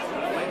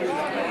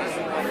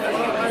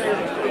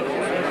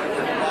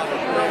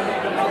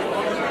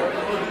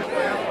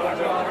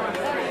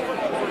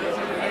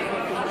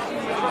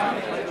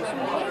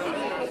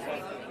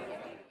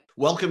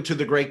Welcome to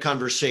the Great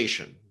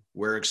Conversation,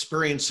 where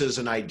experiences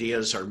and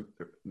ideas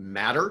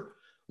matter.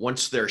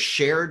 Once they're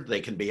shared, they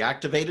can be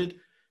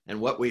activated.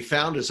 And what we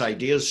found is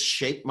ideas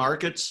shape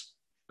markets,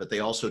 but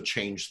they also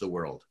change the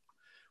world.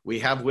 We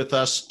have with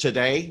us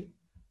today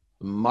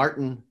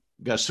Martin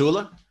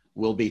Gasulla.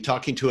 We'll be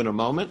talking to in a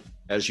moment.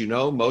 As you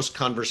know, most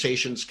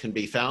conversations can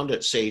be found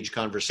at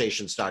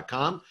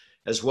sageconversations.com,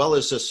 as well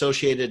as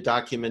associated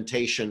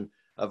documentation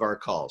of our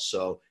calls.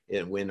 So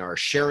when our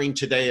sharing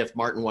today, if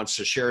Martin wants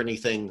to share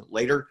anything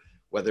later,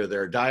 whether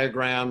they're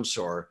diagrams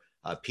or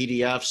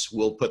PDFs,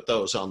 we'll put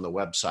those on the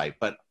website.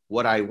 But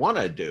what I want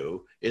to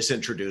do is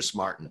introduce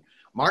Martin.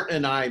 Martin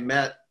and I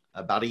met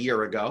about a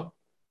year ago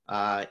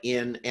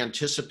in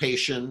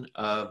anticipation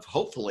of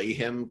hopefully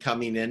him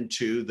coming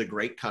into the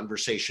Great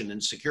Conversation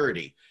in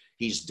Security.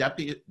 He's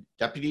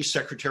Deputy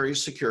Secretary of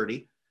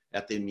Security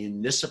at the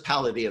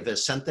municipality of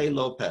Vicente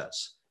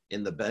López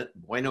in the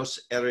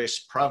Buenos Aires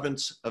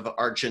province of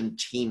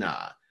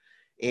Argentina.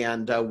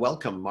 And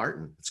welcome,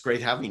 Martin. It's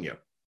great having you.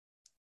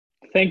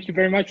 Thank you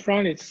very much,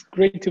 Ron. It's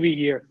great to be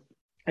here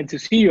and to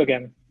see you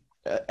again.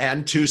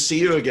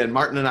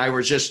 Martin and I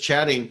were just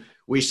chatting.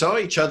 We saw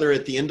each other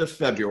at the end of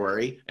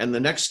February, and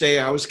the next day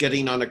I was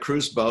getting on a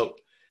cruise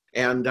boat,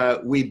 and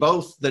we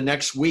both the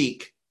next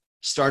week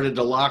started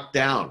to lock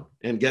down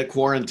and get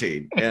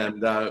quarantined.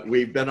 And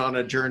we've been on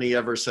a journey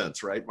ever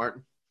since, right,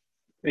 Martin?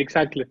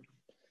 Exactly.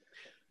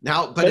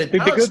 Now, but the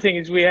good thing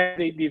is we had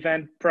the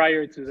event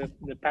prior to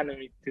the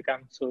pandemic to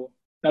come, so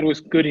that was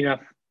good enough.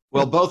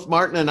 Well, both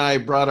Martin and I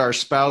brought our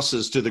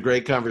spouses to the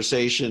Great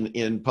Conversation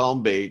in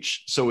Palm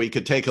Beach so we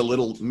could take a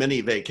little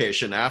mini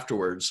vacation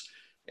afterwards.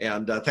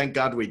 And thank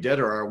God we did,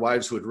 or our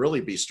wives would really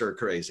be stir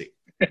crazy.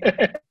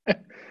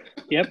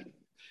 Yep.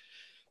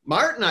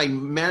 Martin, I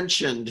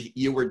mentioned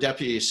you were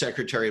Deputy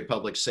Secretary of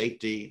Public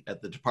Safety at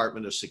the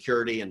Department of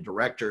Security and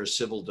Director of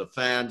Civil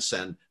Defense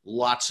and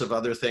lots of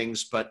other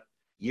things. But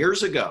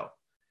years ago,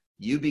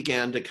 you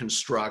began to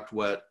construct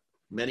what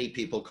many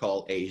people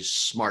call a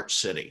smart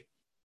city.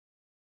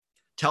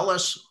 Tell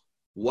us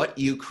what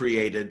you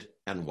created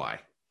and why.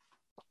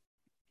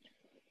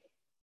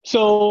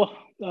 So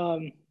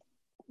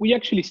we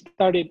actually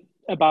started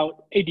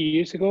about 80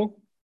 years ago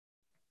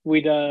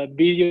with a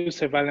video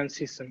surveillance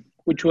system,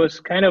 which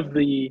was kind of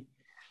the,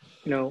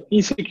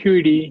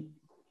 insecurity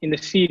in the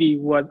city.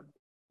 What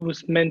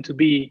was meant to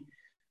be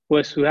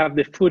was to have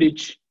the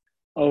footage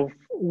of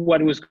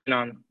what was going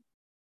on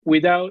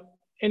without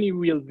any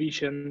real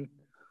vision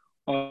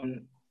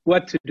on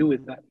what to do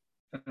with that.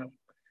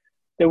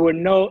 There were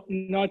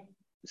not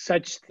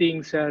such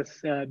things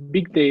as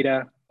big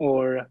data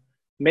or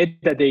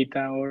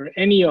metadata or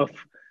any of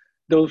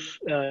those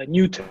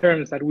new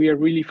terms that we are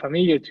really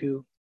familiar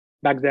to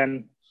back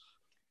then.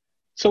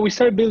 So we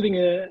started building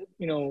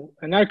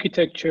an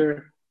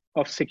architecture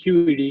of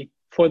security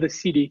for the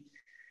city.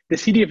 The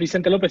city of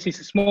Vicente López is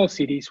a small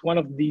city. It's one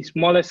of the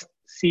smallest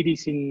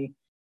cities in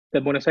the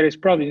Buenos Aires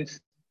province.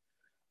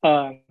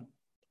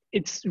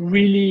 It's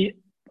really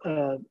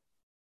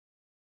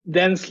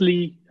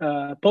densely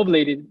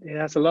populated. It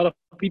has a lot of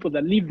people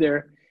that live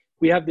there.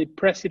 We have the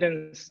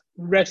president's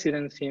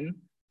residence in,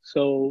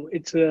 so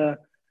it's I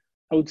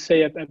would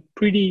say a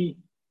pretty,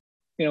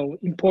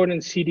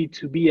 important city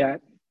to be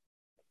at.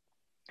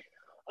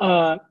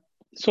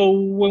 So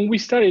when we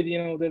started,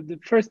 the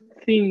first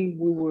thing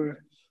we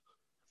were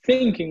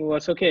thinking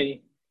was,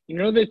 okay, in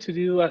order to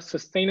do a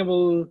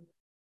sustainable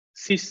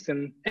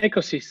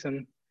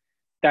ecosystem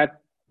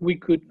that we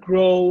could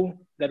grow,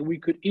 that we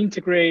could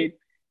integrate,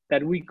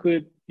 that we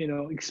could,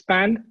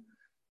 expand,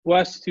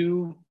 was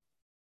to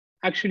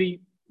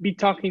actually be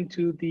talking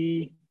to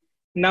the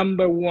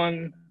number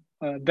one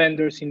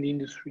vendors in the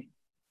industry.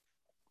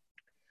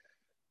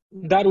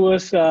 That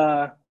was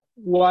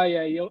why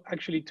I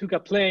actually took a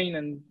plane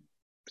and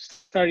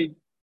started,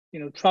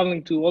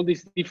 traveling to all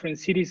these different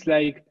cities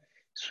like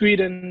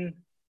Sweden,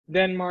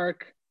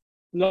 Denmark,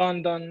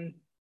 London,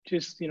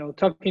 just,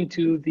 talking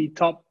to the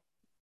top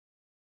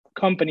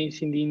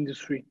companies in the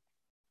industry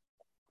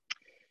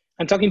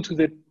and talking to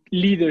the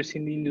leaders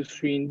in the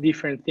industry in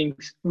different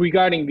things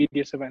regarding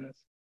video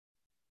surveillance.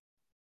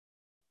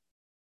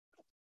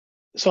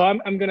 So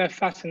I'm going to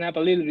fasten up a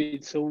little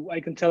bit so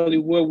I can tell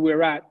you where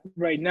we're at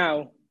right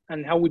now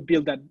and how we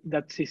build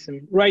that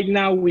system. Right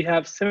now, we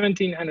have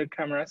 1,700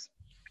 cameras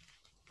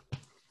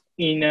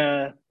in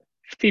a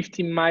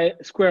 50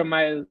 square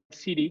mile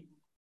city,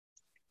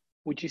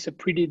 which is a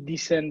pretty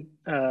decent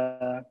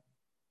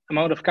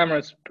amount of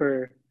cameras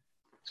per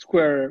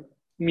square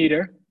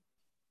meter.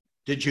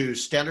 Did you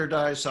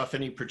standardize off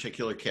any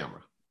particular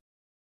camera?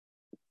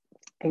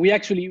 We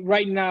actually,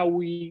 right now,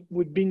 we've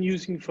been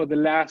using for the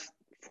last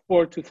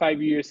 4 to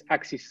 5 years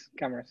Axis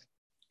cameras.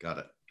 Got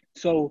it.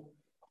 So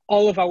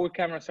all of our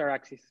cameras are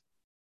Axis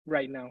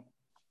right now.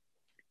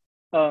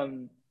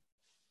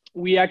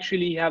 We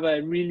actually have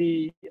a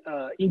really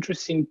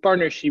interesting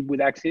partnership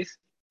with Axis,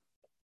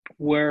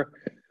 where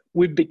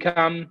we've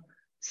become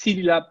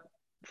City Lab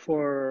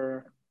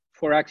for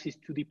Axis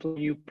to deploy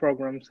new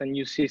programs and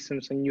new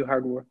systems and new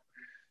hardware.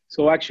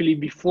 So actually,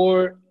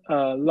 before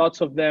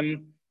lots of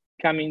them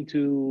come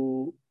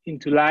into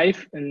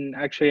life and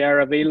actually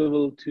are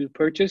available to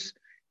purchase,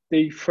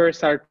 they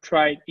first are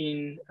tried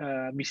in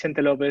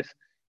Vicente López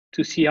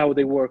to see how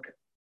they work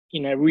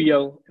in a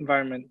real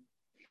environment.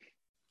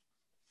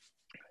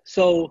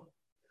 So,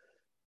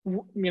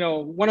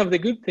 one of the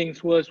good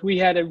things was we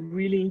had a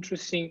really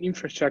interesting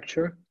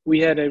infrastructure.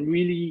 We had a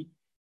really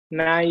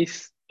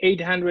nice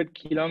 800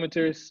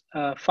 kilometers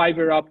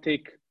fiber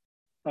optic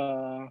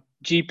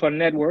GPON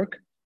network.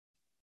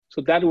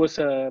 So that was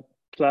a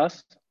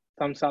plus,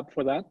 thumbs up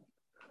for that.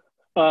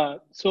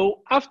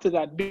 So after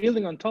that,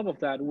 building on top of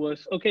that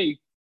was, okay,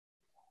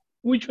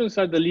 which ones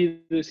are the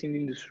leaders in the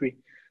industry?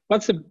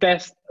 What's the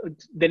best,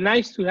 the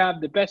nice to have,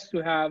 the best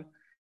to have,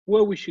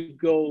 where we should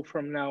go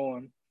from now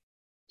on?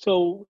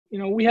 So,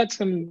 we had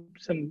some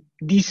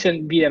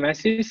decent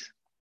BMSs.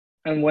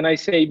 And when I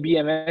say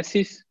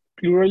BMSs,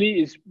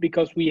 plurally, is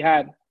because we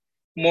had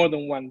more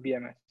than one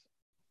BMS.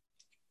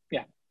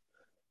 Yeah,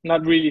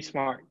 not really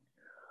smart.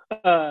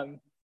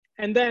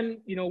 And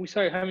then, we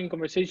started having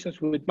conversations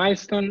with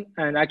Milestone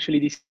and actually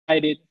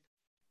decided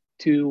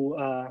to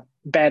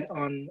bet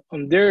on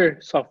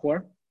their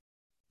software.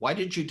 Why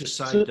did you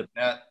decide to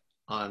bet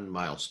on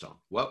Milestone?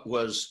 What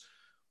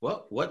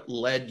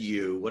led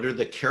you? What are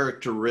the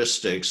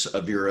characteristics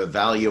of your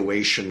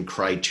evaluation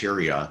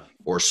criteria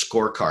or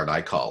scorecard,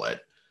 I call it,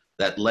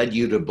 that led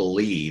you to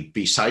believe,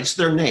 besides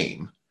their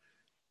name,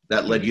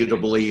 that led you to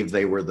believe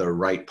they were the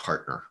right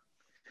partner?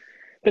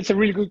 That's a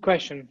really good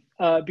question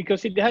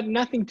because it had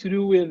nothing to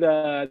do with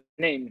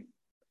name.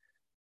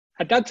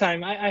 At that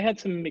time, I had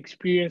some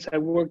experience. I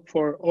worked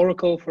for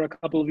Oracle for a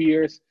couple of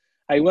years.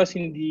 I was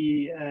in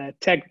the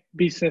tech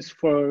business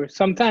for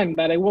some time,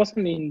 but I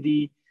wasn't in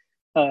the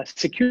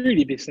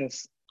security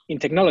business in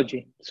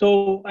technology.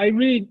 So I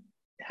really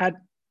had,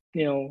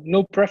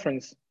 no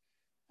preference.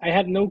 I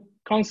had no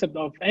concept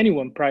of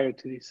anyone prior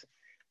to this.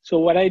 So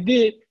what I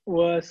did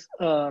was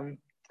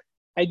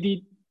I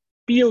did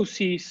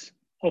POCs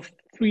of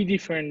 3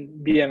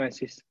 different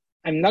BMSs.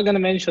 I'm not going to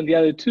mention the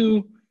other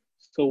 2,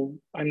 so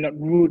I'm not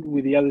rude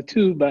with the other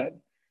 2, but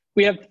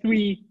we have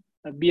 3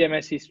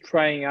 BMSs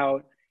trying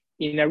out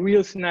in a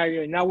real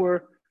scenario in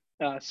our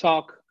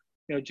SOC,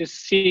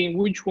 just seeing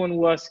which one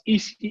was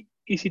the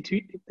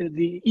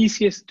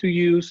easiest to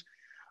use,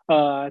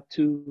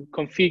 to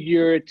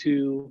configure,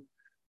 to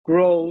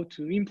grow,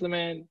 to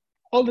implement,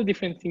 all the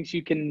different things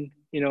you can,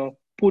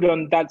 put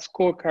on that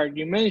scorecard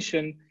you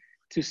mentioned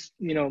to,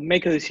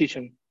 make a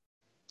decision.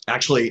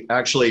 Actually,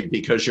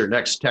 because you're an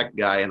ex-tech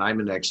guy and I'm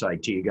an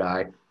ex-IT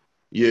guy,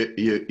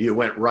 you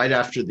went right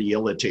after the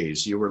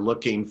ilities. You were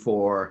looking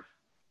for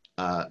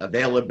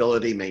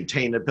availability,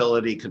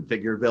 maintainability,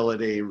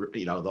 configurability,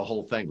 the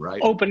whole thing,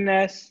 right?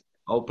 Openness.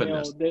 All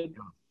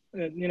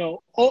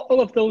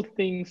of those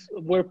things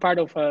were part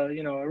of a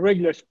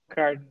regular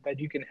card that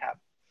you can have.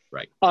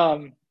 Right.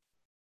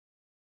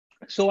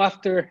 So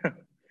after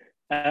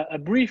a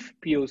brief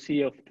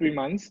POC of 3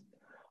 months,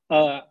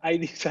 I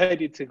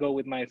decided to go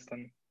with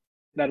Milestone.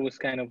 That was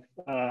kind of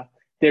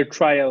their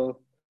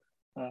trial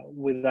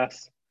with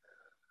us.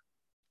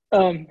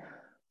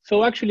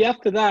 So actually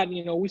after that,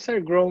 we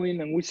started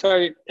growing and we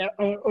started,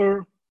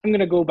 or I'm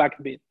gonna go back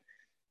a bit.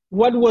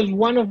 What was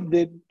one of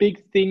the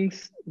big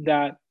things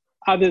that,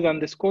 other than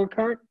the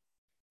scorecard,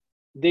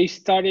 they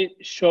started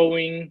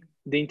showing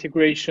the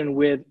integration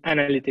with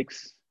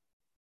analytics.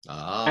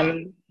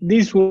 And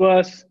this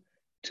was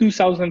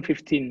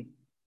 2015.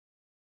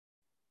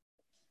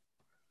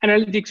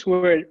 Analytics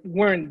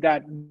weren't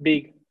that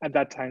big at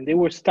that time. They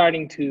were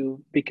starting to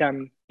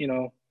become,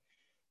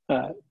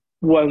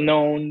 well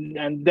known,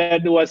 and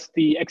that was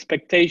the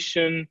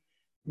expectation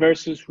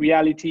versus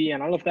reality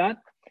and all of that.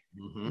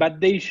 Mm-hmm. But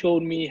they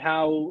showed me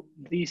how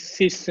this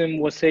system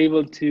was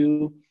able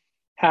to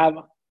have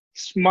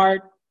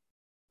smart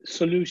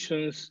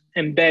solutions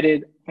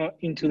embedded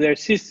into their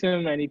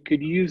system, and it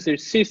could use their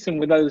system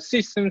with other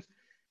systems,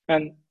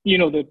 and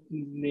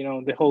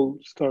the whole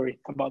story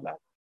about that.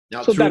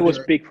 Now, so that was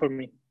big for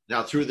me.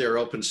 Now, through their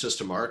open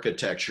system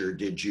architecture,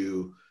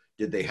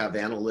 did they have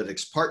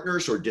analytics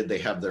partners, or did they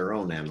have their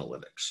own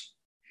analytics?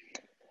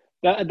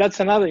 That's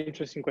another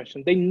interesting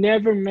question. They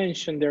never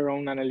mentioned their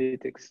own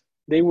analytics.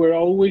 They were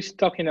always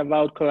talking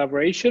about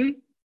collaboration.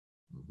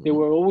 Mm-hmm. They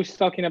were always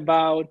talking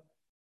about,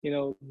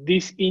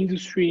 this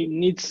industry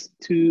needs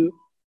to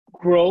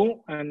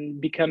grow and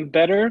become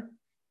better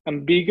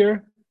and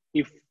bigger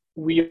if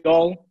we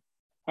all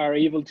are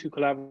able to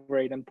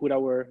collaborate and put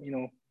our,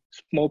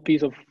 small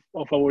piece of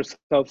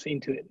ourselves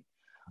into it.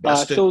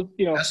 Best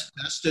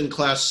in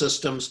class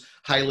systems,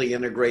 highly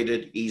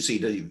integrated, easy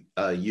to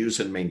use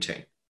and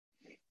maintain.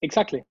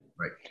 Exactly.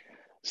 Right.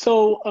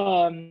 So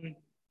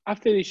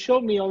after they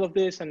showed me all of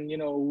this and,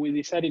 we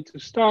decided to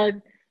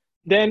start,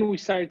 then we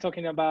started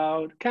talking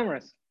about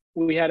cameras.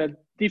 We had a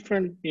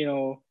different,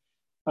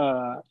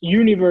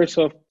 universe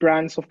of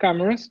brands of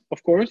cameras,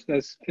 of course,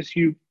 as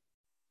you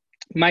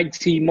might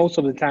see most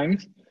of the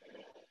times.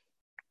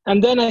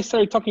 And then I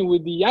started talking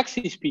with the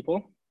Axis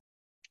people,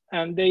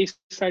 and they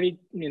started,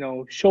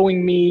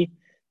 showing me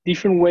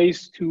different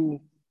ways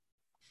to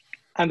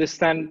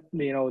understand,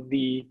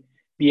 the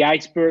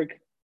iceberg,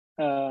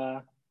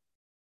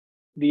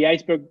 the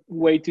iceberg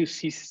way to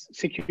see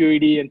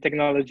security and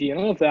technology and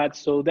all of that.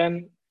 So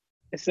then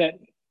I said,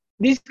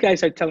 these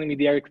guys are telling me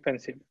they are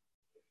expensive.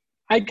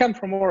 I come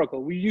from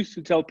Oracle. We used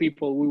to tell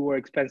people we were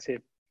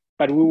expensive,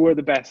 but we were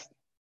the best.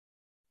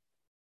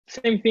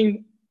 Same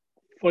thing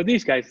for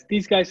these guys.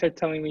 These guys are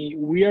telling me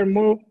we are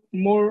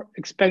more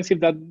expensive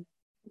than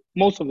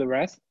most of the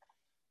rest,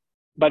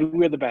 but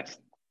we're the best.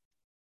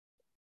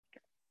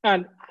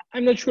 And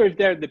I'm not sure if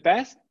they're the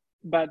best,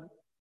 but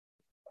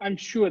I'm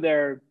sure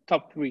they're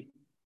top 3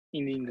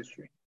 in the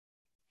industry.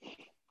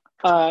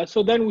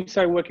 So then we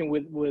started working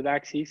with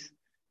Axis,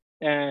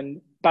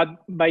 but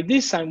by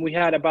this time we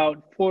had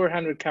about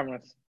 400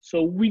 cameras.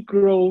 So we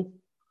grow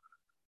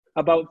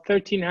about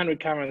 1,300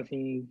 cameras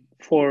in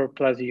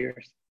 4+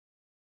 years.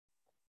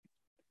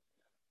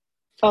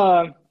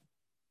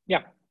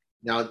 Yeah.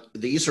 Now,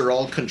 these are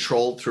all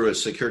controlled through a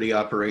security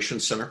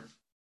operations center?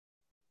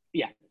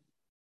 Yeah.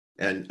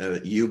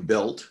 And you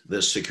built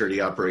this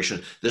security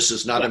operation. This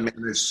is not a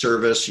managed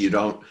service. You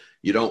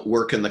don't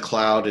work in the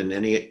cloud in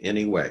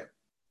any way.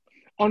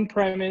 On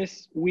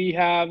premise, we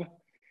have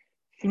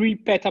 3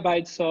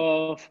 petabytes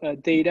of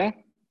data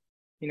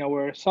in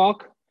our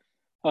SOC.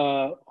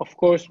 Of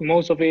course,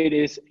 most of it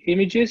is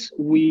images.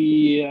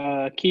 We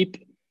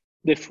keep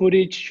the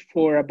footage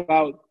for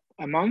about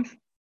a month,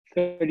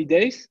 30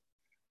 days.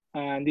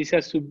 And this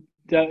has to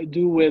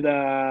do with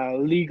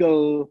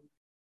legal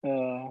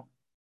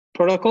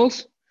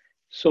protocols.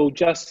 So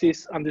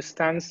justice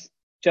understands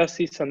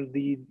justice, and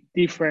the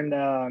different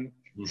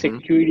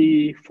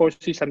security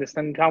forces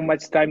understand how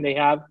much time they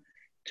have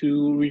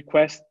to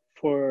request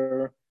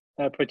for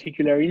a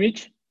particular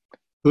image.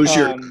 Who's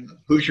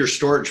your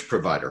storage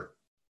provider?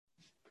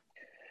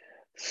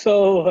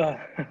 So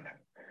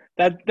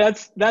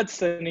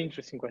that's an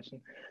interesting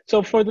question.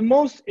 So for the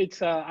most, it's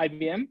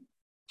IBM.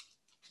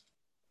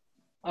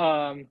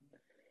 And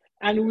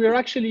we're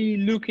actually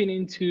looking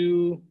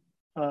into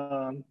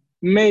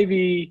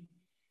maybe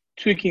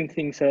tweaking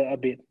things a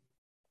bit,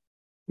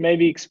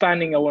 maybe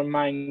expanding our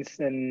minds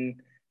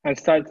and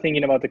start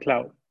thinking about the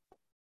cloud.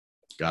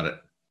 Got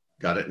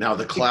it. Now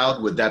the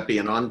cloud, would that be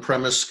an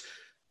on-premise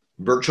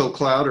virtual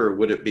cloud, or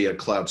would it be a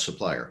cloud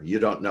supplier? You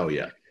don't know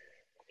yet.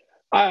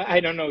 I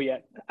don't know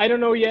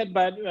yet,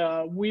 but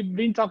we've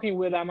been talking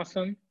with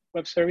Amazon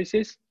Web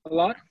Services a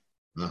lot.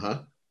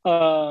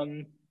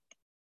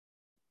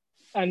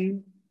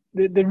 And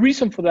the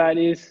reason for that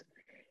is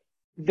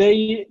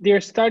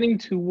they're starting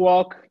to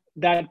walk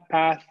that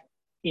path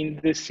in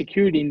the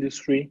security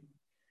industry,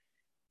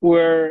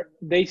 where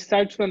they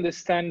start to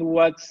understand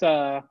what's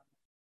our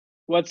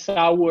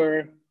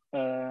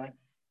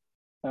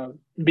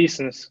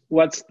business,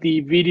 what's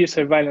the video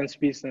surveillance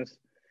business.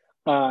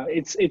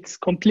 It's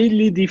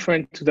completely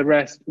different to the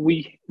rest.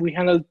 We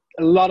handle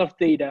a lot of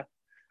data,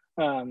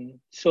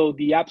 so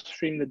the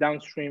upstream, the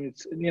downstream,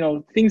 it's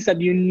things that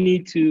you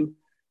need to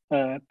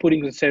put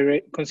in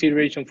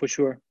consideration for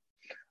sure.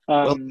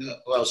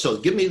 Well, so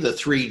give me the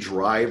 3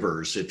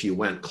 drivers if you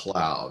went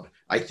cloud.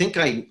 I think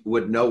I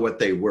would know what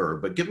they were,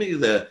 but give me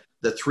the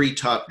 3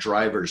 top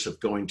drivers of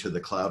going to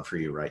the cloud for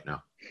you right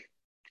now.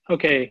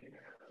 Okay.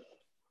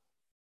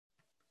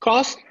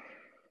 Cost.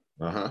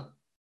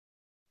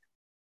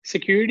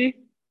 Security.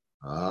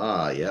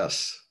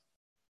 Yes.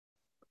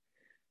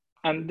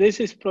 And this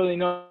is probably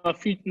not a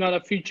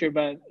feature,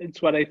 but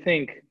it's what I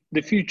think.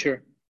 The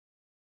future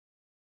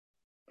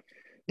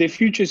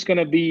is going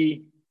to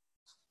be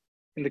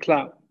in the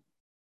cloud.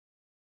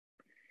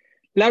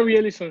 Larry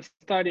Ellison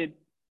started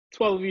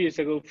 12 years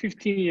ago,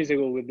 15 years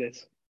ago with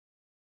this.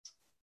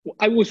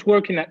 I was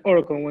working at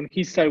Oracle when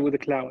he started with the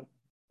cloud.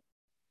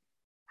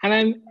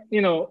 And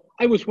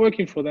I was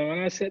working for them,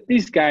 and I said,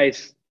 these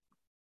guys,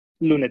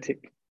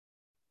 lunatic.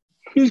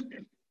 Who's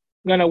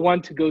gonna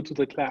want to go to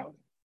the cloud?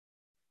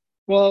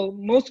 Well,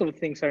 most of the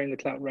things are in the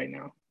cloud right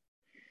now.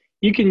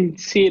 You can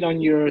see it on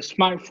your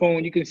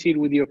smartphone, you can see it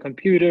with your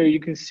computer, you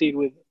can see it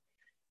with,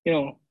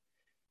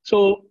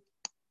 So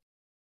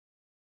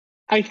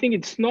I think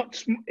it's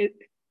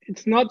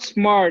not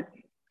smart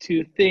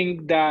to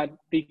think that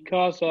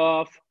because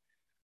of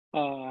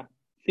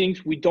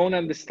things we don't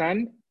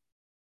understand,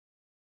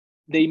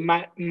 they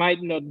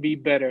might not be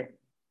better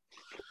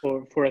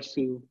for us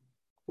to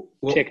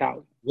check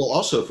out. Well,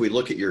 also, if we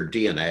look at your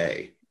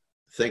DNA,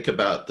 think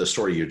about the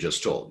story you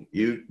just told.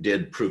 You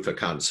did proof of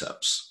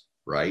concepts,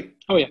 right?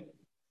 Oh, yeah.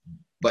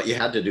 But you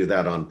had to do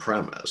that on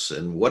premise.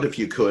 And what if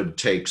you could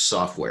take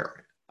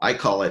software? I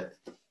call it,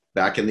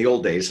 back in the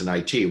old days in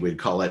IT, we'd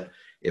call it,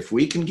 if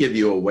we can give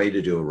you a way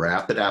to do a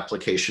rapid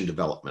application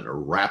development or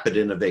rapid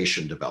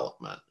innovation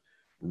development,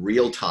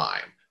 real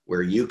time,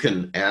 where you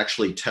can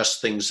actually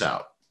test things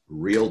out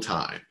real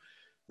time,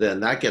 then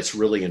that gets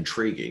really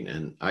intriguing.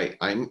 And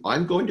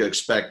I'm going to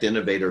expect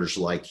innovators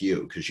like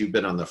you, because you've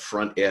been on the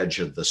front edge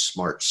of the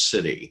smart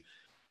city,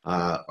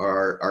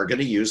 are going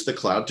to use the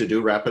cloud to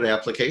do rapid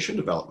application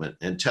development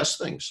and test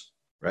things,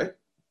 right?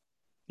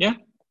 Yeah,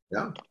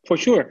 for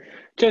sure.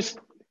 Just,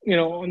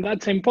 on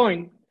that same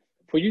point,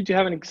 for you to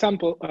have an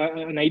example,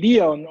 an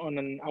idea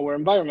on our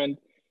environment,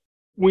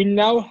 we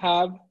now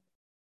have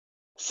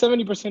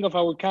 70% of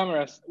our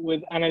cameras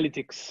with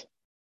analytics.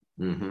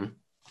 Mm-hmm.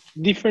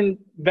 Different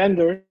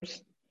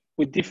vendors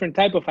with different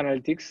type of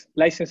analytics,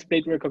 license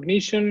plate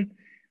recognition,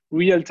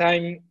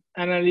 real-time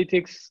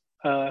analytics,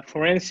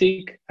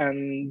 forensic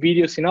and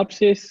video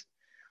synopsis,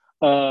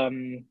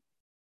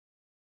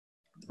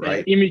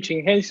 Right. image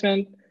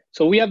enhancement.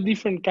 So we have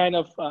different kind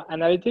of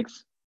analytics.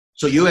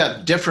 So you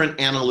have different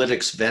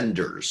analytics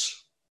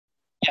vendors.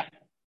 Yeah.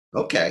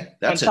 Okay.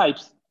 That's and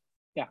types.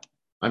 Yeah.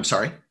 I'm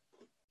sorry.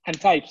 And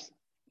types.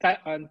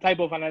 And type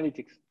of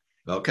analytics.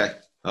 Okay.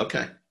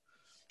 Okay.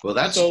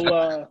 Well,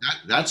 So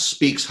that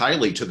speaks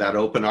highly to that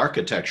open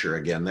architecture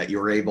again, that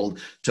you're able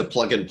to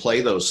plug and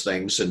play those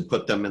things and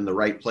put them in the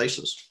right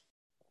places.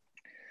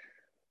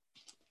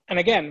 And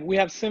again, we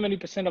have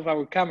 70% of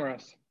our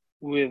cameras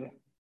with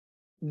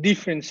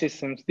different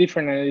systems,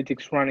 different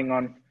analytics running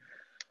on.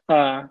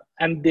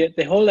 And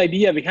the whole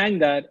idea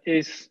behind that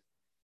is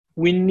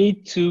we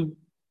need to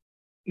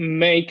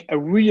make a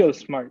real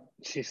smart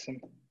system,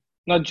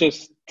 not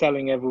just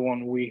telling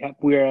everyone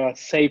we're a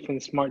safe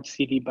and smart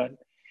city, but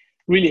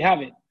really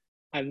have it.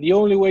 And the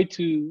only way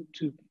to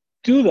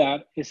do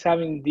that is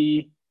having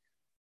the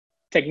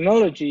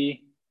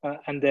technology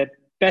and the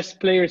best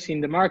players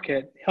in the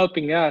market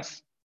helping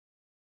us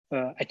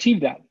achieve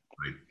that.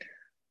 Right.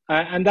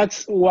 And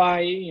that's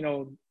why,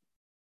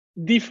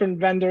 different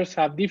vendors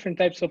have different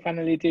types of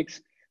analytics.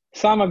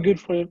 Some are good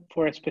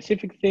for a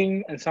specific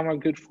thing and some are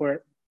good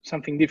for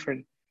something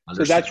different.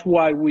 Understood. So that's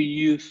why we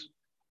use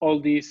all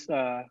these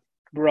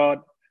broad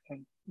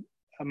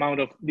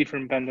amount of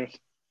different vendors.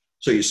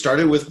 So you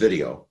started with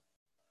video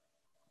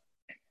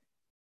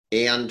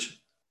and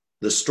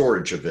the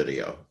storage of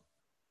video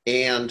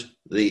and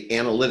the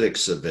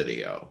analytics of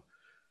video.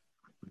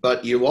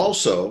 But you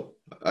also,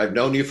 I've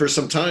known you for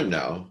some time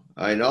now.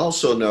 I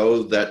also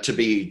know that to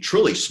be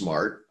truly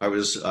smart, I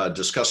was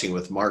discussing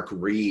with Mark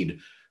Reed,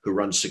 who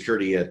runs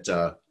security at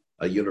a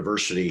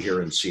university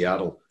here in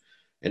Seattle.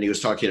 And he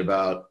was talking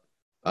about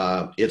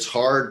it's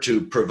hard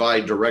to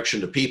provide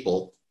direction to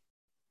people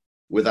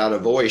without a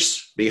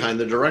voice behind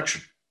the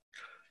direction.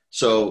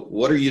 So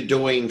what are you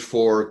doing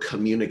for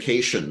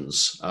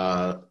communications?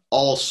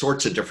 All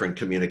sorts of different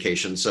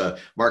communications.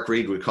 Mark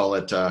Reed would call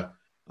it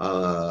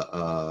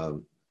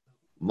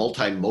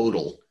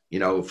multimodal,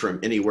 from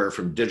anywhere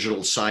from digital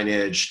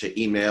signage to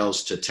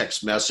emails to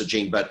text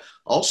messaging, but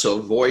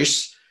also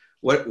voice.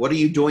 What are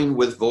you doing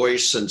with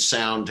voice and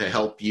sound to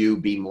help you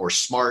be more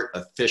smart,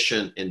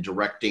 efficient in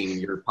directing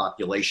your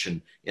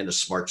population in a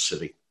smart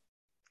city?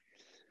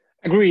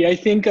 Agree. I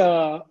think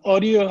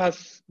audio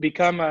has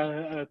become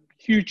a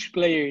huge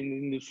player in the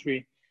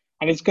industry,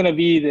 and it's going to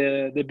be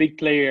the big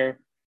player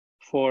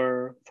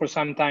for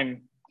some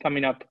time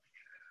coming up.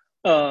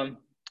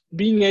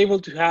 Being able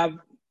to have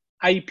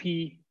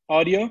IP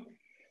audio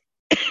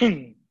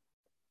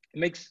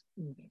makes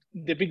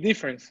the big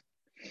difference.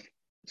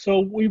 So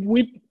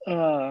we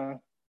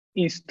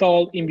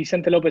installed in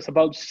Vicente López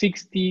about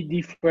 60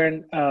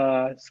 different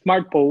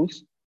smart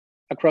poles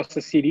across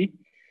the city.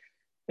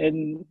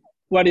 And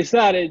what is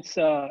that? It's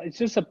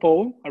just a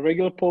pole, a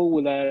regular pole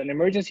with an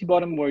emergency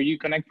button where you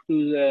connect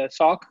to the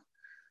SOC.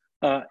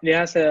 It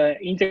has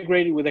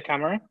integrated with the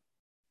camera.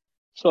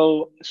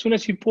 So as soon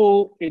as you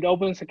pull, it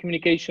opens a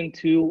communication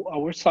to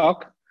our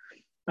SOC.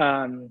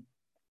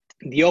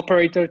 The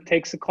operator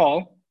takes a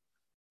call.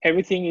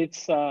 Everything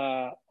is,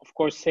 of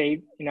course,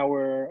 saved in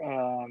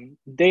our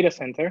data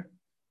center.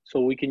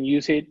 So we can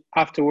use it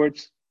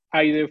afterwards,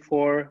 either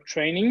for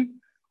training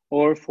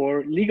or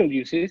for legal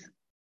uses.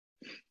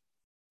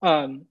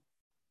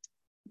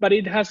 But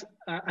it has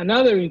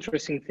another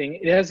interesting thing.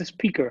 It has a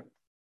speaker,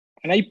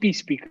 an IP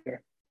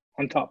speaker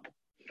on top.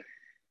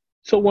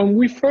 So when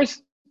we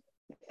first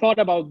thought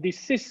about this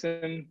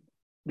system,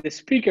 the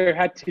speaker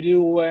had to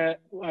do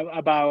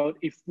about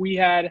if we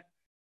had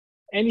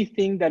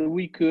anything that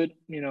we could,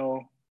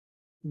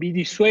 be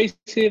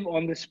dissuasive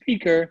on the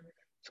speaker,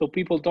 so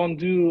people don't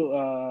do,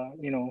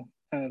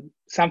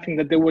 something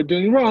that they were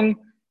doing wrong,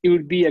 it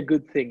would be a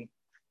good thing.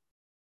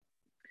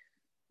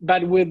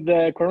 But with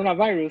the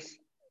coronavirus,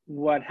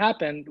 what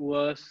happened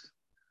was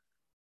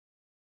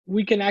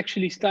we can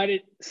actually start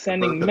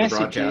sending messages. The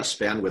broadcast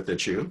bandwidth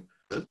at you.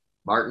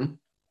 Martin,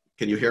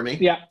 can you hear me?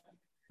 Yeah.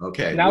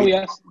 Okay. Now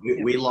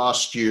we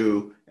lost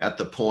you at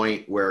the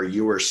point where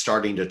you were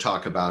starting to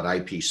talk about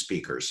IP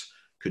speakers.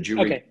 Could you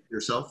repeat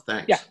yourself?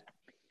 Thanks. Yeah.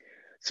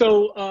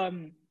 So,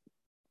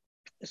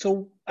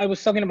 so I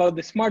was talking about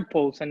the smart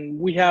poles, and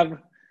we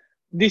have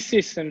these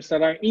systems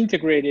that are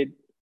integrated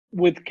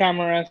with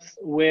cameras,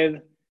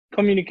 with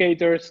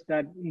communicators,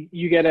 that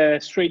you get a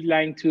straight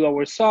line to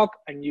our SOC,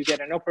 and you get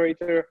an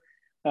operator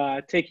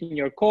taking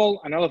your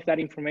call, and all of that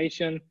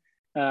information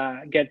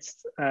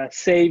gets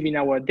saved in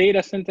our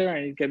data center,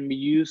 and it can be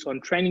used on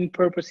training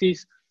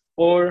purposes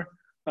or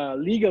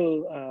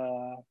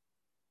legal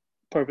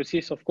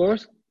purposes, of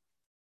course.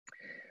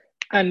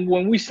 And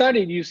when we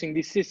started using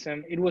this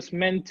system, it was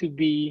meant to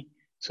be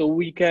so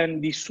we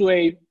can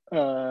dissuade,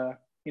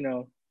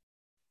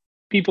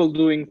 people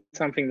doing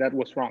something that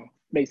was wrong,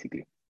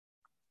 basically.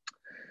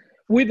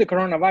 With the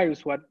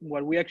coronavirus,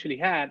 what we actually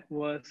had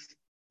was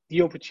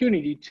the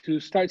opportunity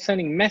to start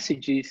sending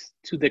messages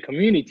to the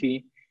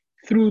community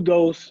through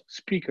those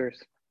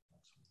speakers.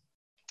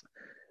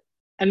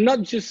 And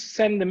not just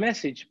send the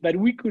message, but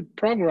we could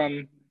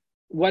program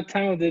what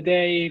time of the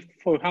day,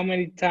 for how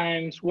many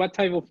times, what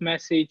type of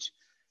message.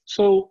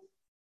 So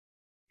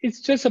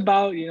it's just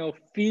about,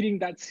 feeding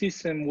that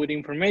system with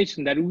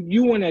information that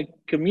you want to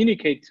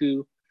communicate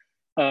to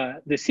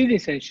the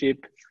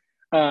citizenship,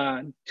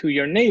 to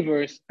your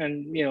neighbors.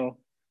 And,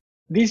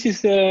 this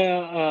is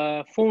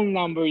a phone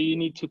number you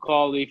need to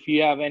call if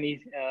you have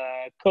any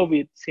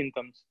COVID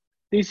symptoms.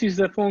 This is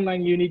the phone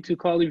line you need to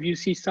call if you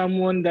see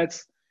someone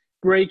that's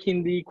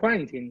breaking the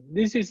quarantine.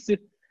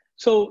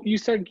 So you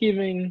start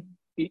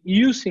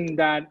using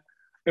that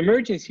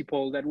emergency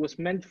call that was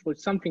meant for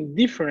something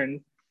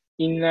different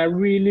in a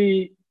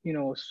really,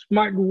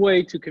 smart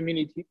way to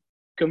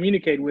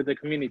communicate with the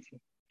community.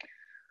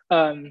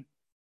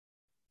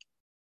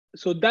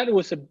 So that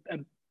was a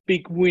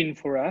big win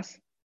for us,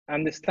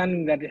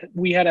 understanding that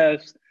we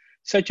had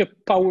such a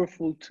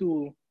powerful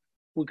tool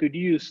we could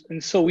use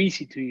and so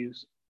easy to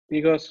use,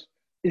 because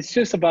it's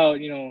just about,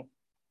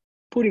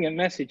 putting a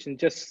message and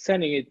just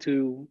sending it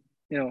to,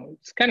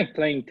 it's kind of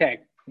playing tag,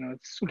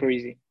 it's super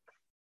easy.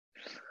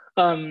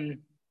 Other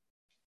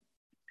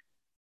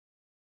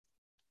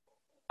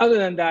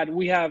than that,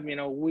 we have,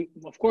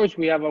 of course,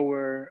 we have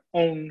our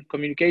own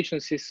communication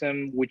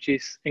system, which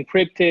is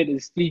encrypted,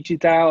 it's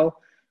digital.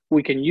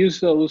 We can use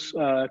those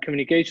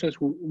communications.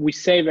 We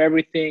save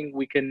everything.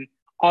 We can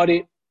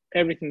audit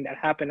everything that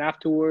happened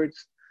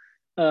afterwards.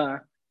 And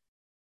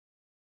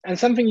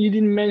something you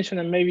didn't mention,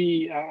 and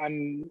maybe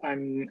I'm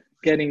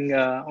getting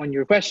on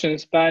your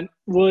questions, but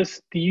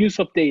was the use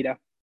of data.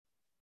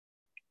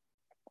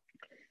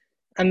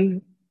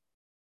 And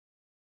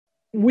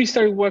we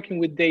started working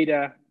with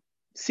data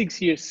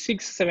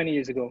 7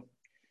 years ago,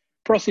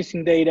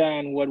 processing data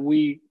and what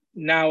we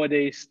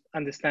nowadays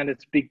understand as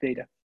big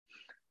data.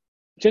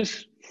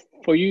 Just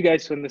for you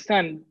guys to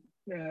understand,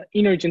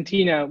 in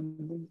Argentina,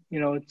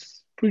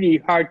 it's pretty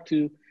hard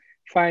to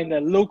find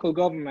a local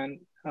government,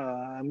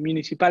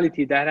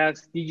 municipality that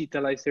has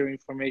digitalized their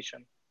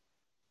information.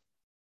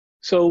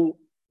 So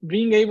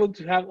being able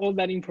to have all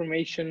that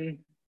information,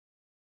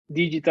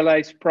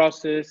 digitalized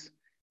process,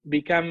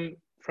 become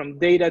from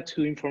data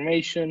to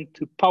information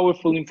to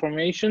powerful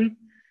information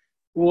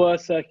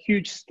was a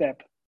huge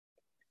step.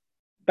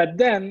 But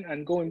then,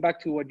 and going back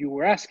to what you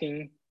were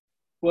asking,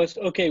 was,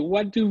 okay,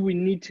 what do we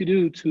need to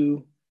do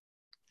to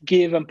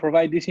give and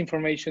provide this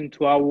information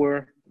to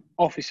our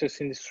officers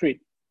in the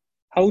street?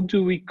 How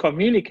do we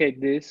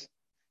communicate this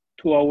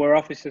to our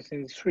officers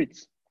in the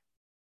streets?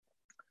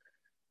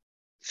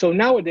 So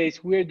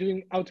nowadays, we're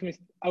doing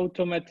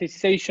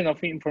automatization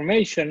of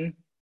information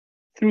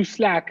through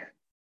Slack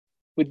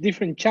with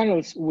different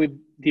channels we've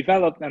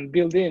developed and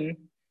built in,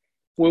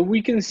 where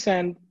we can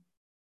send,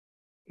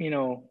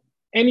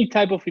 any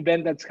type of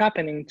event that's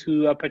happening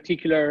to a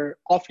particular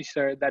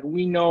officer that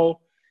we know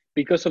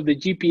because of the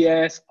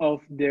GPS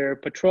of their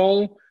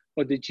patrol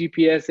or the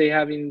GPS they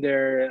have in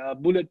their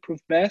bulletproof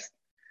vest,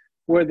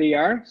 where they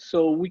are.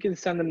 So we can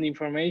send them the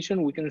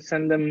information. We can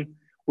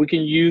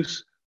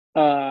use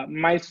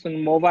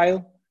Milestone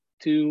Mobile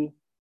to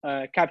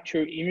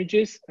capture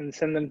images and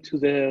send them to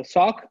the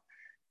SOC.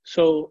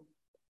 So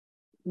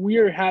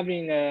we're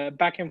having a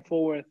back and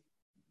forth,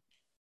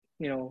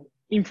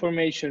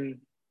 information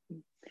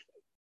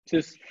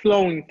just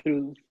flowing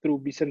through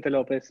Vicente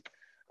López.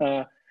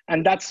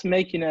 And that's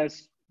making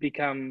us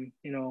become,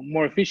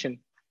 more efficient.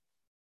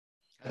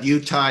 Have you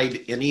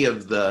tied any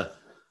of the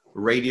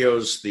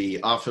radios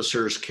the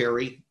officers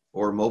carry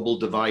or mobile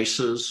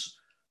devices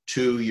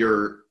to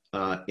your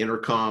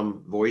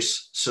intercom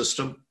voice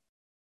system?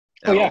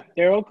 Oh yeah,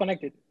 they're all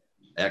connected.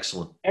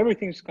 Excellent.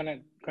 Everything's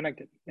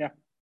connected. Yeah.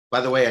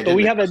 By the way,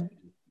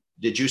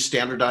 did you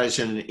standardize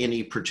in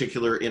any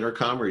particular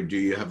intercom, or do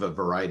you have a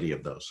variety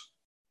of those?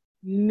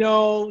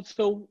 No,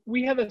 so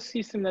we have a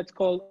system that's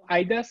called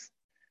IDAS.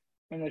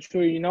 I'm not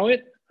sure you know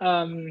it.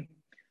 And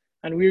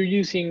we're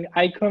using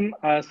ICOM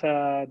as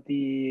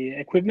the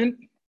equipment.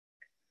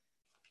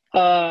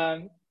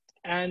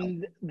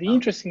 And the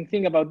interesting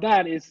thing about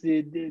that is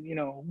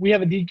we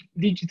have a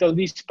digital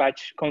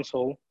dispatch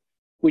console,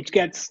 which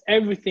gets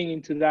everything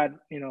into that,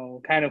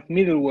 kind of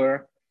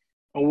middleware,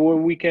 where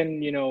we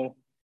can,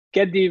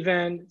 get the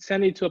event,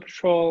 send it to a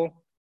patrol,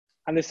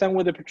 understand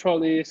where the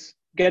patrol is,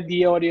 get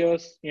the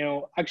audios.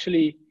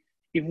 Actually,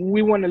 if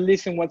we want to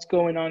listen what's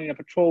going on in a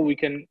patrol, we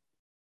can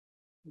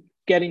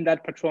get in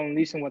that patrol and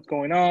listen what's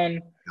going on.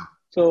 Yeah.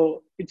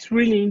 So it's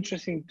really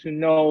interesting to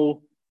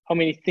know how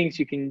many things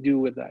you can do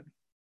with that.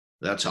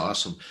 That's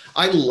awesome.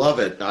 I love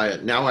it.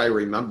 Now I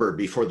remember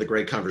before the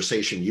great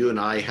conversation, you and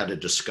I had a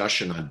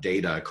discussion on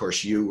data. Of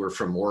course, you were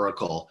from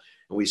Oracle,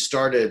 and we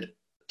started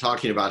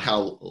talking about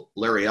how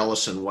Larry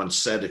Ellison once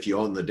said, if you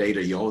own the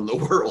data, you own the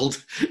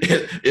world,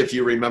 if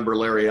you remember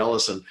Larry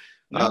Ellison.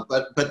 Yeah.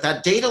 But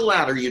that data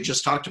ladder you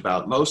just talked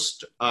about,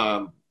 most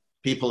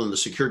people in the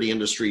security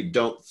industry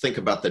don't think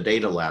about the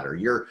data ladder.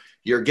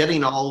 You're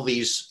getting all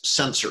these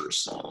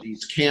sensors,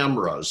 these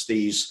cameras,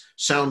 these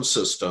sound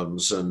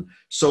systems, and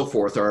so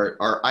forth are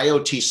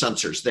IoT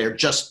sensors. They're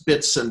just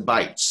bits and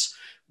bytes.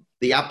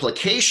 The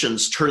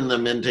applications turn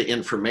them into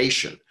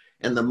information.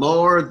 And the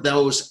more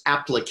those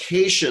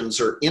applications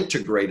are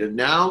integrated,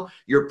 now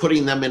you're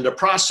putting them into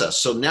process.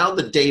 So now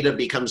the data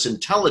becomes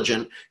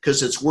intelligent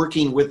because it's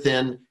working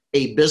within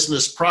a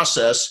business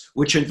process,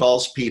 which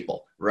involves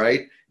people,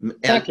 right?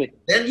 Exactly. And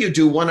then you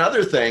do one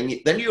other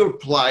thing, then you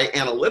apply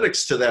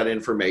analytics to that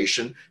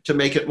information to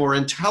make it more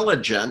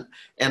intelligent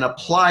and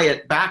apply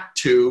it back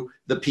to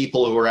the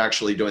people who are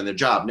actually doing the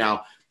job.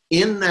 Now,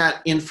 in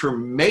that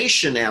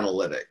information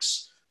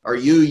analytics, are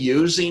you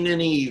using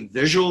any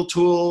visual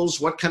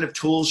tools? What kind of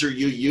tools are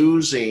you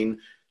using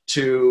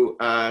to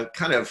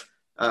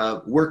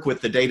work with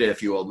the data,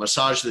 if you will,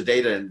 massage the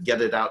data and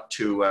get it out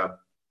to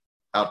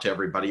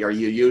everybody? Are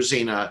you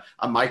using a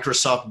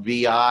Microsoft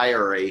BI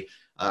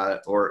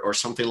or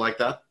something like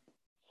that?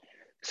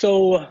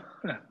 So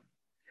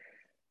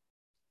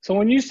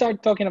when you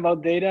start talking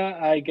about data,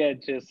 I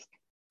get just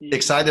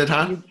excited,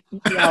 huh?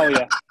 Oh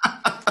yeah.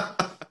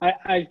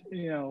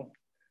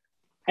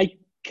 I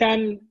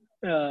can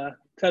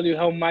tell you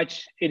how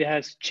much it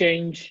has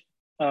changed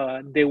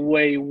the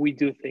way we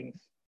do things.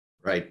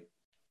 Right.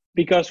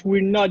 Because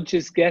we're not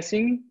just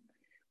guessing,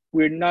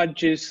 we're not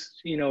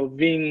just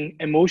being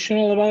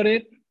emotional about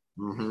it.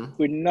 Mm-hmm.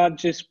 We're not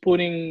just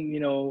putting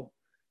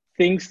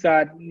things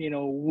that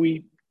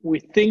we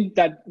think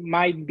that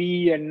might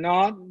be and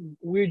not.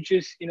 We're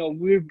just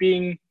we're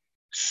being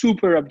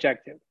super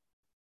objective.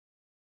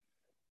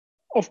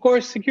 Of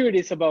course, security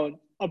is about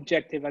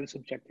objective and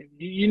subjective.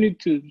 You need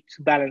to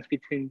balance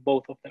between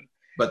both of them.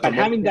 But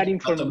having that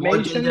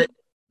information,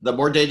 the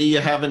more data you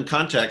have in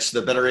context,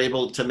 the better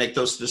able to make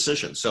those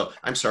decisions. So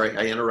I'm sorry,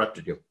 I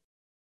interrupted you.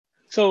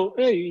 So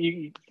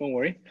don't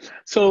worry.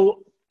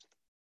 So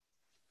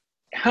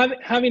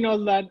having all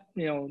that,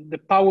 the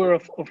power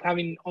of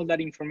having all that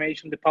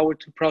information, the power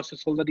to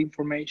process all that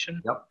information.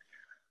 Yep.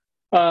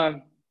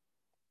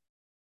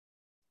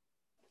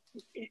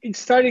 It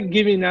started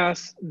giving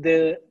us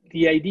the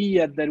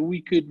idea that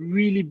we could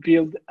really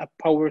build a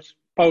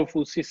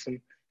powerful system.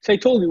 So I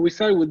told you, we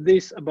started with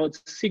this about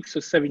 6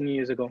 or 7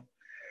 years ago.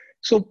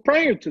 So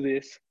prior to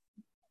this,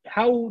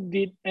 how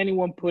did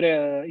anyone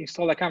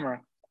install a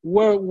camera?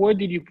 Where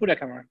did you put a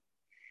camera?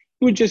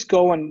 You would just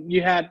go and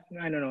you had,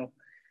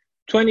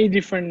 20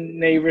 different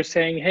neighbors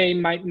saying, hey,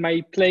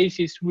 my place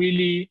is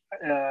really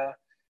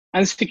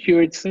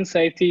unsecure, it's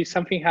unsafe,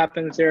 something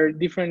happens, there are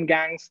different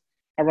gangs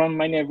around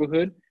my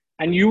neighborhood,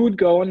 and you would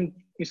go and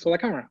install a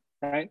camera,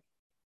 right?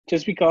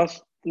 Just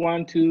because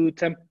 1 to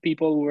 10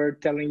 people were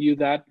telling you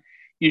that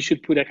you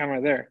should put a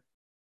camera there.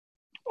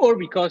 Or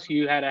because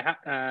you had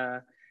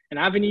an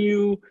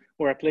avenue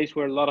or a place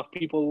where a lot of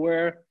people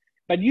were,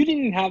 but you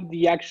didn't have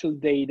the actual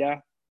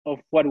data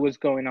of what was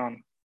going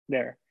on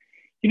there.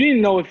 You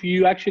didn't know if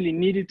you actually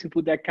needed to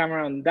put that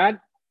camera on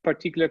that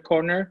particular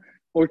corner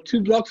or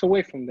 2 blocks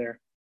away from there,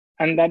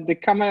 and that the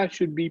camera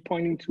should be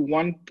pointing to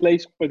one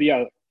place or the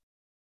other.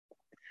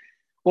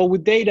 Well,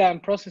 with data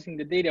and processing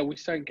the data, we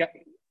start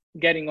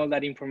getting all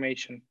that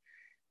information.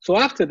 So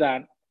after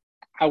that,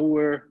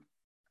 our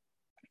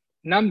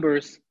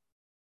numbers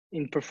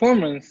in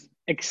performance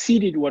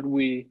exceeded what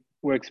we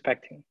were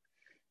expecting,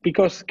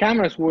 because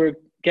cameras were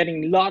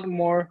getting a lot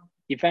more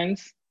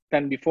events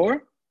than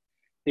before.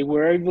 They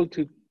were able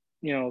to,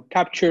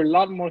 capture a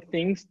lot more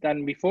things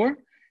than before,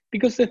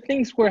 because the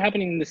things were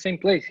happening in the same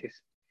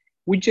places.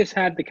 We just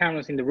had the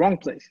cameras in the wrong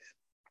places.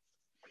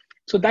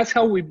 So that's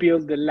how we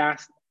built the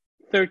last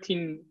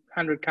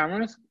 1,300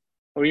 cameras,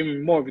 or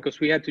even more, because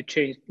we had to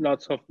change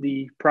lots of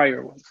the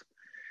prior ones.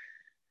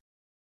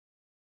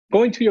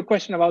 Going to your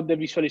question about the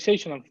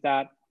visualization of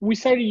that, we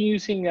started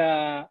using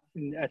a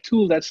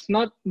tool that's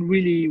not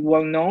really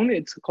well known.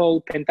 It's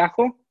called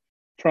Pentaho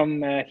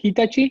from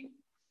Hitachi.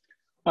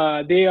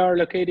 They are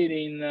located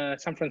in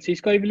San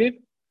Francisco, I believe.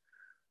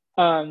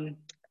 And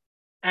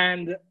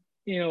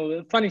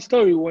a funny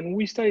story, when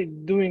we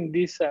started doing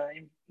this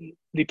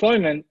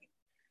deployment,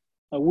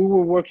 we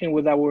were working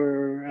with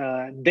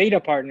our data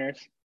partners,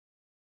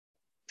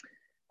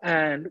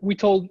 and we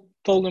told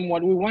them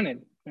what we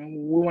wanted. And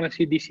we want to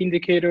see these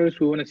indicators.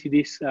 We want to see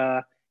these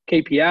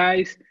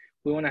KPIs.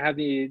 We want to have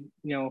the,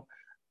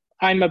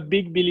 I'm a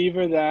big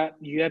believer that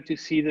you have to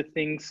see the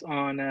things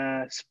on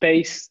a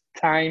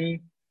space-time,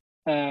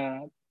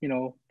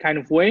 kind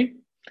of way.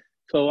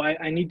 So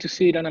I need to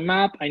see it on a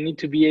map. I need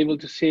to be able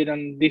to see it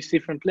on this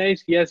different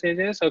place. Yes,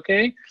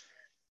 okay.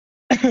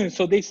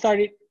 So they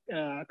started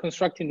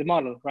constructing the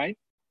model, right?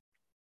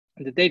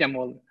 The data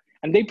model.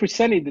 And they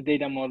presented the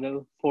data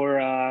model for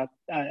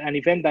an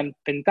event that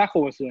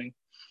Pentaho was doing.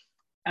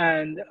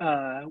 And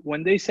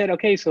when they said,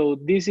 okay, so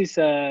this is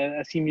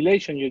a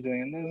simulation you're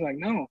doing, and I was like,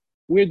 no,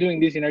 we're doing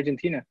this in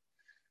Argentina.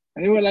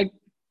 And they were like,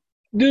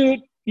 dude,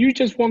 you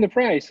just won the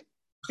prize.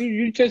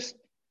 We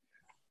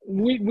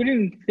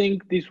didn't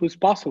think this was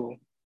possible.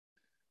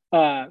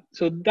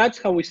 So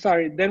that's how we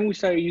started. Then we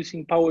started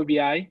using Power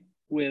BI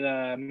with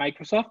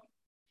Microsoft,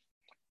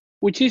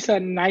 which is a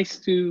nice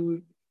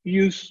to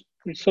use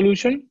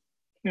solution.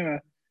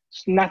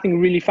 It's nothing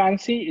really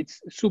fancy.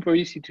 It's super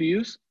easy to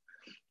use.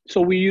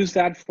 So we use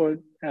that for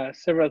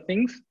several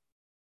things.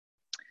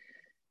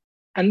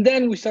 And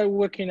then we started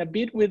working a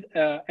bit with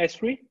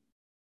Esri,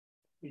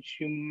 which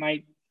you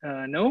might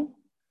know.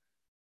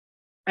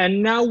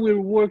 And now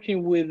we're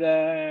working with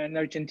an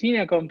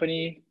Argentina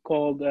company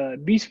called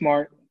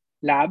BSmart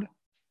Lab.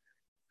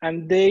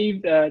 And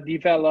they've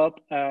developed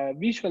a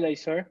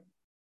visualizer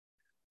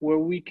where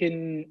we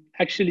can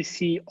actually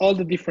see all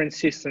the different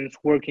systems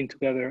working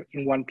together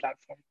in one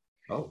platform.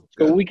 Oh,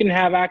 so good. we can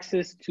have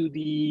access to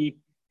the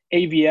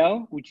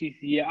AVL, which is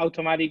the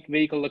automatic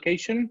vehicle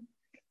location.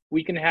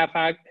 We can have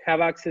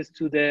access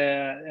to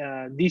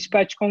the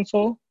dispatch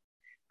console.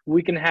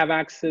 We can have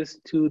access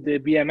to the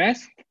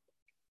VMS.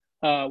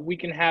 We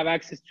can have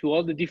access to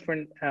all the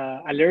different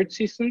alert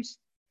systems.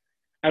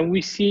 And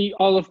we see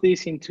all of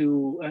this in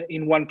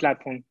one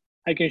platform.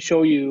 I can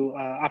show you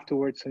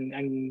afterwards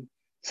and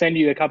send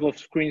you a couple of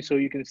screens so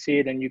you can see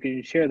it and you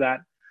can share that.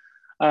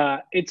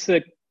 It's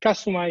a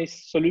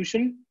customized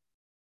solution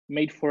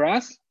made for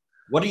us.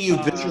 What are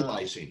you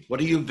visualizing? What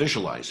are you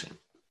visualizing?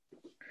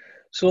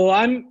 So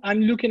I'm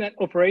looking at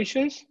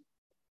operations.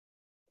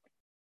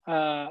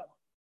 Of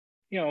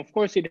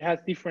course, it has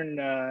different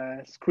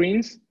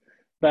screens,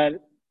 but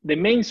the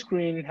main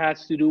screen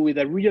has to do with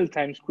a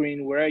real-time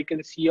screen where I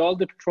can see all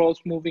the patrols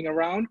moving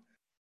around.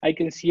 I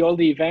can see all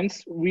the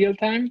events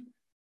real-time.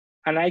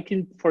 And I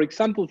can, for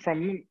example,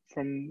 from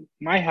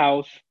my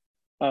house,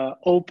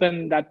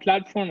 open that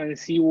platform and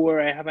see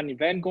where I have an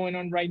event going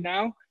on right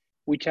now,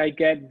 which I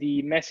get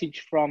the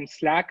message from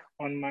Slack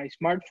on my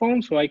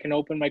smartphone. So I can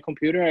open my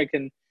computer, I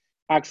can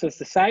access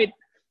the site.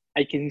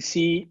 I can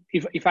see,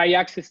 if I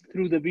access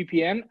through the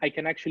VPN, I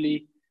can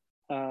actually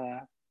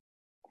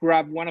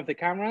grab one of the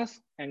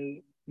cameras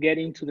and get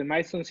into the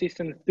milestone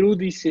system through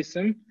this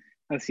system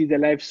and see the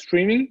live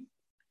streaming.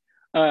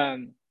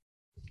 And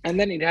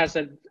then it has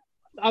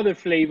other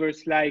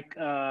flavors like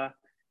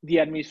the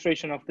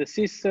administration of the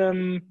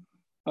system,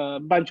 a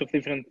bunch of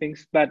different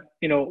things. But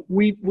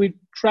we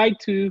try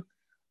to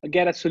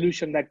get a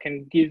solution that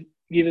can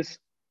give us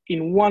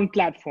in one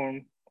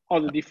platform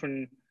all the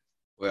different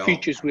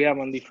features we have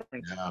on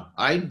different. Yeah,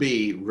 I'd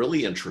be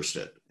really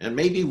interested, and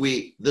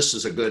maybe this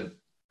is a good.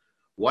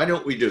 Why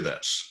don't we do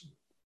this?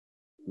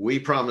 We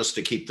promise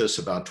to keep this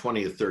about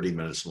 20 to 30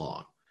 minutes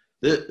long.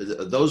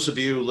 Those of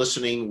you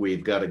listening,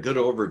 we've got a good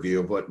overview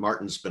of what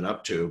Martin's been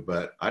up to,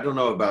 but I don't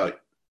know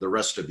about the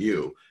rest of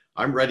you.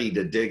 I'm ready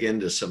to dig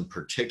into some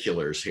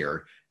particulars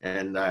here.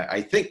 And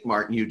I think,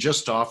 Martin, you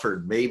just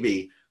offered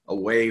maybe a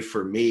way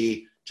for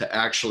me to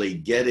actually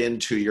get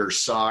into your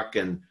SOC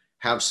and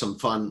have some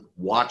fun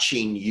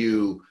watching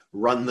you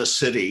run the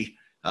city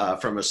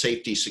from a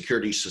safety,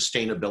 security,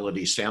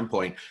 sustainability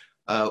standpoint.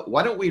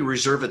 Why don't we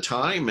reserve a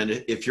time, and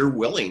if you're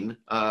willing,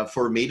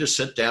 for me to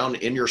sit down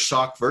in your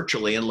SOC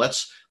virtually, and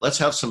let's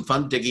have some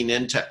fun digging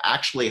into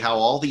actually how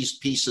all these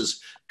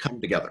pieces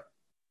come together.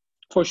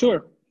 For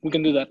sure, we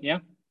can do that. Yeah.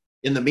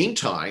 In the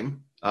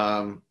meantime,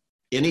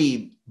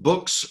 any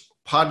books,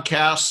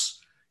 podcasts,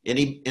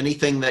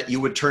 anything that you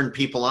would turn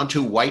people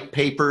onto, white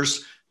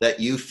papers that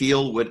you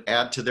feel would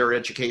add to their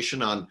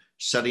education on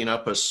setting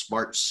up a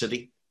smart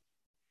city?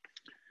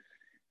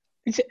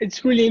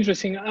 It's really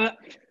interesting.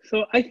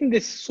 So I think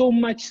there's so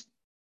much,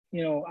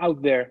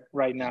 out there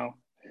right now.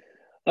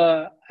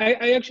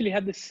 I actually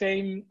had the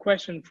same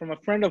question from a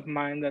friend of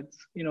mine that's,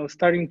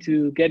 starting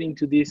to get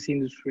into this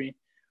industry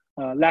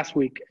last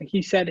week. And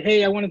he said,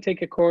 hey, I want to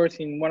take a course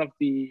in one of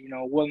the,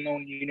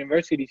 well-known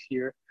universities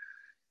here.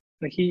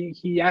 And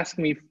he asked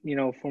me,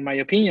 for my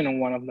opinion on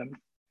one of them.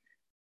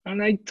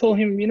 And I told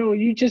him,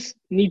 you just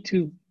need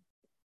to,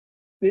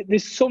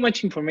 there's so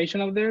much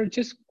information out there.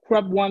 Just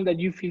grab one that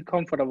you feel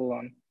comfortable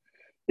on.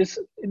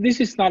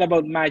 This is not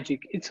about magic.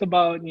 It's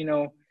about,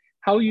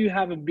 how you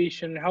have a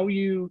vision, how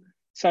you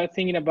start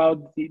thinking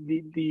about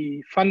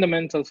the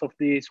fundamentals of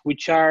this,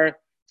 which are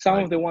some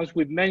of the ones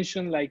we've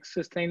mentioned, like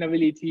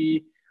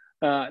sustainability,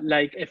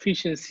 like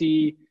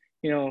efficiency.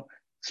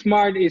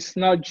 Smart is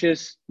not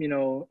just,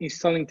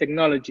 installing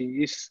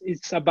technology.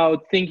 It's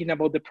about thinking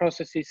about the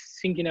processes,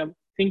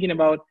 thinking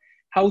about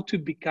how to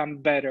become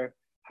better,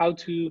 how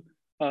to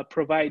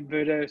provide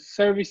better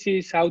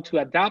services, how to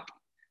adapt,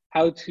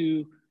 how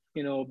to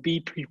be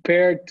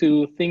prepared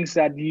to things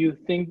that you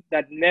think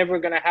that never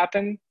gonna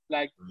happen,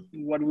 like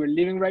what we're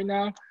living right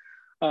now.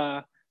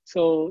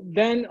 So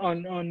then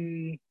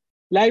on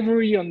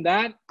library on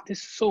that,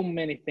 there's so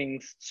many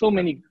things, so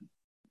many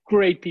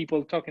great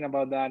people talking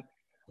about that.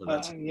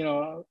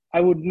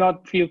 I would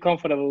not feel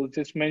comfortable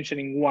just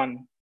mentioning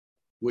one.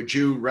 Would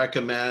you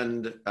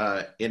recommend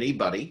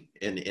anybody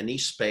in any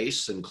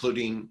space,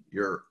 including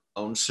your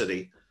own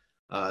city,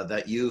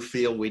 that you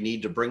feel we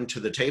need to bring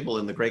to the table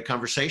in the great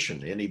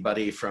conversation?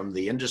 Anybody from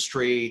the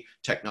industry,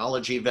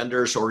 technology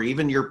vendors, or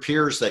even your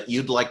peers that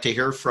you'd like to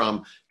hear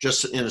from,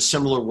 just in a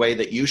similar way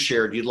that you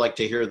shared, you'd like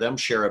to hear them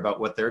share about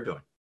what they're doing?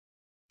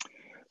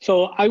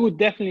 So I would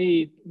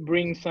definitely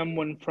bring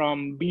someone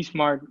from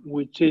BSmart,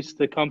 which is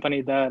the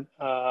company that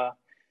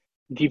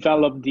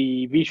developed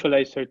the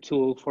visualizer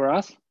tool for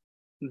us.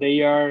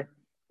 They are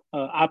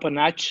up a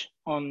notch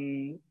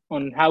on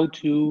how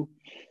to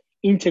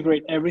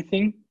integrate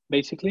everything,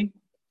 basically,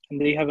 and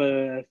they have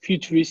a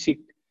futuristic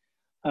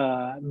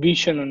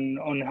vision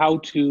on how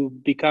to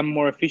become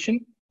more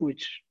efficient,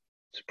 which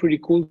is pretty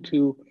cool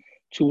to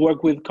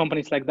work with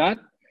companies like that.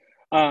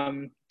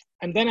 And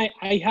then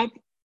I have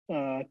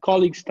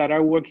colleagues that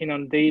are working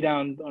on data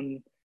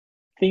on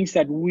things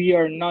that we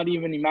are not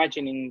even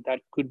imagining that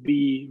could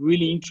be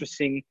really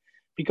interesting,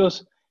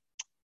 because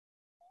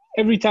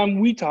every time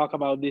we talk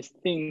about these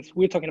things,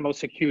 we're talking about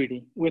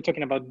security. We're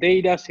talking about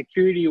data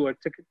security. We're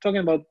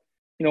talking about,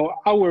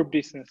 our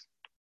business.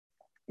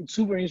 It's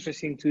super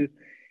interesting to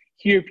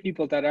hear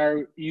people that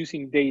are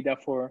using data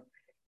for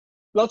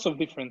lots of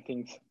different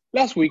things.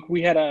 Last week,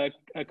 we had a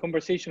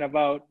conversation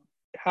about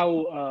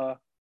how,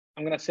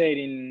 I'm going to say it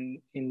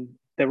in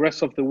the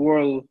rest of the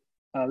world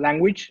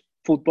language,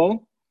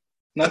 football,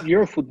 not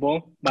your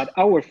football, but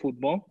our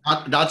football.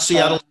 Not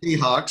Seattle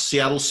Seahawks,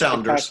 Seattle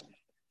Sounders.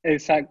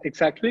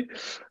 Exactly.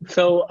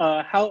 So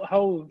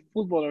how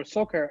football or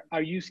soccer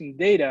are using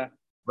data,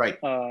 right,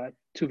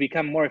 to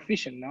become more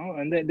efficient now,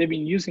 and they've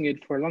been using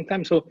it for a long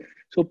time. So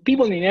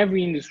people in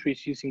every industry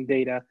is using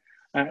data,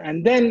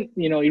 and then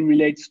it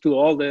relates to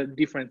all the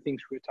different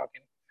things we're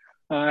talking.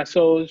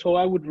 So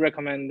I would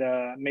recommend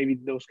maybe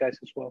those guys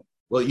as well.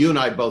 Well, you and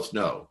I both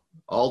know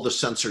all the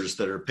sensors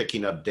that are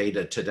picking up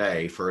data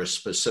today for a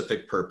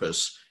specific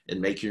purpose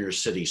in making your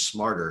city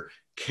smarter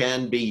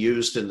can be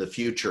used in the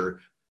future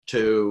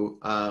to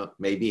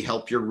maybe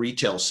help your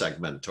retail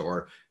segment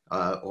or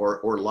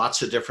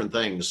lots of different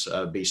things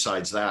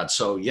besides that.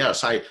 So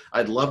yes,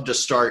 I'd love to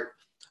start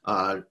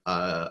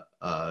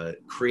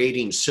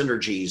creating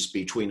synergies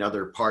between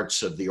other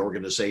parts of the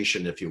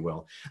organization, if you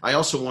will. I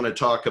also want to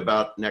talk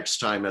about next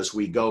time as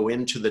we go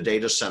into the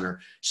data center,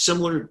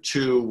 similar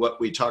to what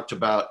we talked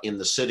about in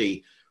the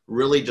city,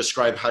 really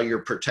describe how you're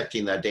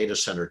protecting that data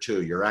center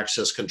too, your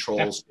access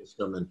control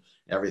system and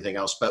everything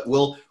else. But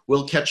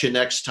we'll catch you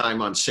next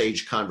time on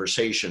Sage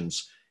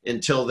Conversations.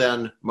 Until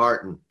then,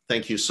 Martin,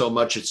 thank you so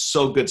much. It's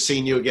so good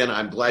seeing you again.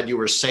 I'm glad you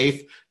were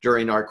safe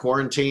during our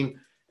quarantine,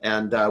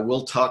 and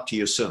we'll talk to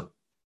you soon.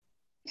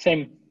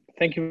 Same.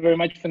 Thank you very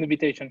much for the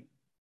invitation.